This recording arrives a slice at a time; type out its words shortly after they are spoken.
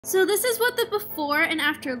So this is what the before and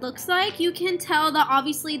after looks like. You can tell that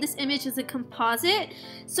obviously this image is a composite.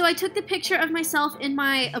 So I took the picture of myself in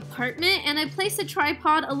my apartment and I placed a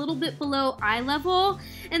tripod a little bit below eye level.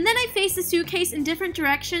 And then I faced the suitcase in different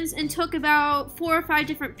directions and took about 4 or 5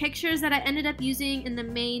 different pictures that I ended up using in the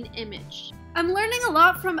main image. I'm learning a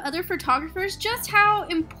lot from other photographers just how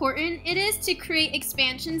important it is to create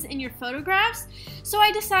expansions in your photographs. So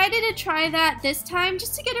I decided to try that this time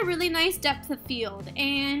just to get a really nice depth of field.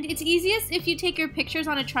 And it's easiest if you take your pictures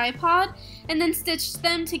on a tripod and then stitch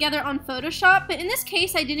them together on Photoshop. But in this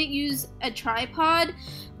case, I didn't use a tripod.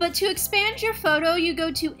 But to expand your photo, you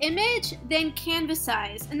go to Image, then Canvas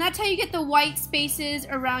Size, and that's how you get the white spaces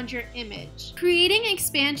around your image. Creating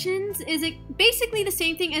expansions is basically the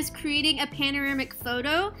same thing as creating a panoramic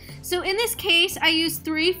photo. So in this case, I used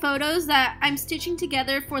 3 photos that I'm stitching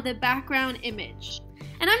together for the background image.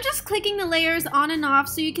 And I'm just clicking the layers on and off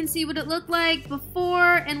so you can see what it looked like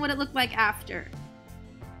before and what it looked like after.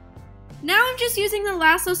 Now I'm just using the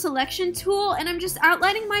lasso selection tool and I'm just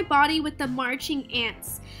outlining my body with the marching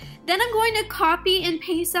ants. Then I'm going to copy and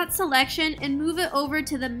paste that selection and move it over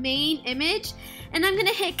to the main image. And I'm going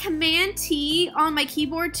to hit Command T on my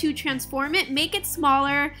keyboard to transform it, make it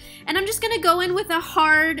smaller. And I'm just going to go in with a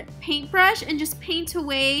hard paintbrush and just paint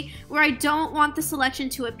away where I don't want the selection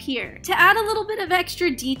to appear. To add a little bit of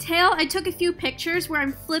extra detail, I took a few pictures where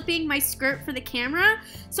I'm flipping my skirt for the camera.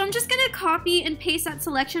 So I'm just going to copy and paste that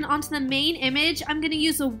selection onto the main image. I'm going to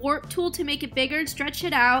use a warp tool to make it bigger and stretch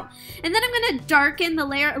it out. And then I'm going to darken the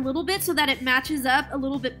layer a little bit so that it matches up a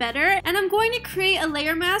little bit better. And I'm going to create a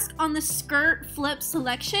layer mask on the skirt flip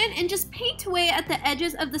selection and just paint away at the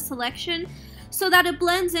edges of the selection so that it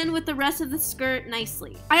blends in with the rest of the skirt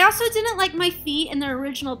nicely. I also didn't like my feet in the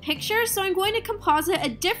original picture, so I'm going to composite a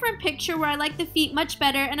different picture where I like the feet much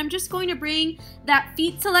better, and I'm just going to bring that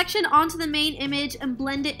feet selection onto the main image and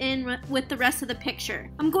blend it in with the rest of the picture.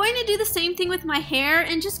 I'm going to do the same thing with my hair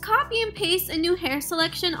and just copy and paste a new hair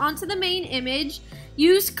selection onto the main image.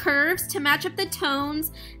 Use curves to match up the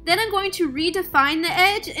tones. Then I'm going to redefine the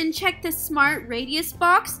edge and check the Smart Radius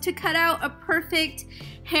box to cut out a perfect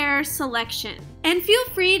hair selection. And feel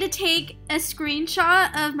free to take a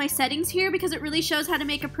screenshot of my settings here because it really shows how to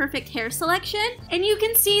make a perfect hair selection. And you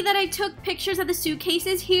can see that I took pictures of the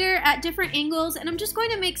suitcases here at different angles, and I'm just going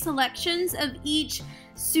to make selections of each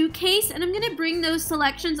suitcase and I'm going to bring those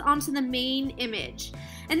selections onto the main image.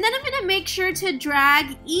 And then I'm going to make sure to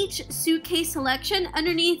drag each suitcase selection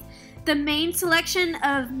underneath the main selection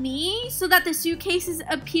of me so that the suitcases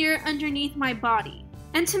appear underneath my body.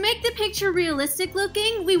 And to make the picture realistic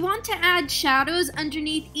looking, we want to add shadows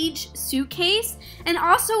underneath each suitcase and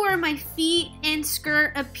also where my feet and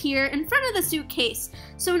skirt appear in front of the suitcase.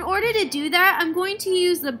 So in order to do that, I'm going to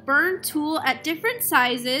use the burn tool at different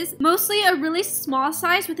sizes, mostly a really small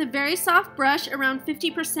size with a very soft brush around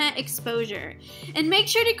 50% exposure. And make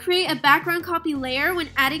sure to create a background copy layer when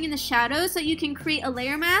adding in the shadows so you can create a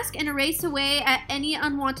layer mask and erase away at any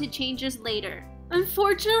unwanted changes later.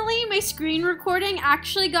 Unfortunately, my screen recording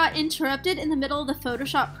actually got interrupted in the middle of the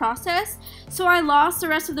Photoshop process, so I lost the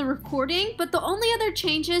rest of the recording, but the only other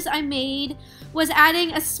changes I made was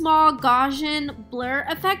adding a small Gaussian blur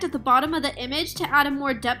effect at the bottom of the image to add a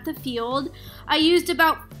more depth of field. I used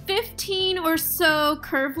about 15 or so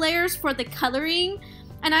curve layers for the coloring,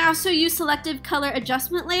 and I also used selective color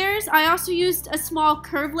adjustment layers. I also used a small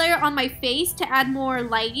curve layer on my face to add more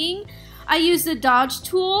lighting. I used the dodge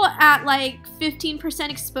tool at like 15%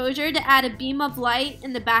 exposure to add a beam of light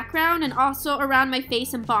in the background and also around my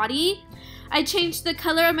face and body. I changed the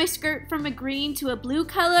color of my skirt from a green to a blue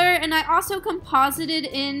color, and I also composited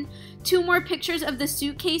in 2 more pictures of the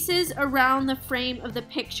suitcases around the frame of the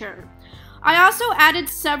picture. I also added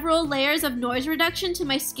several layers of noise reduction to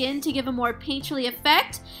my skin to give a more painterly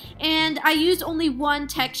effect, and I used only 1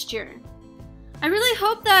 texture. I really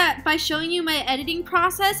hope that by showing you my editing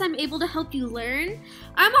process, I'm able to help you learn.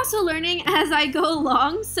 I'm also learning as I go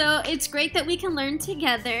along, so it's great that we can learn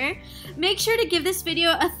together. Make sure to give this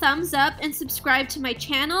video a thumbs up and subscribe to my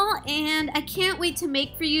channel, and I can't wait to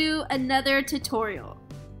make for you another tutorial.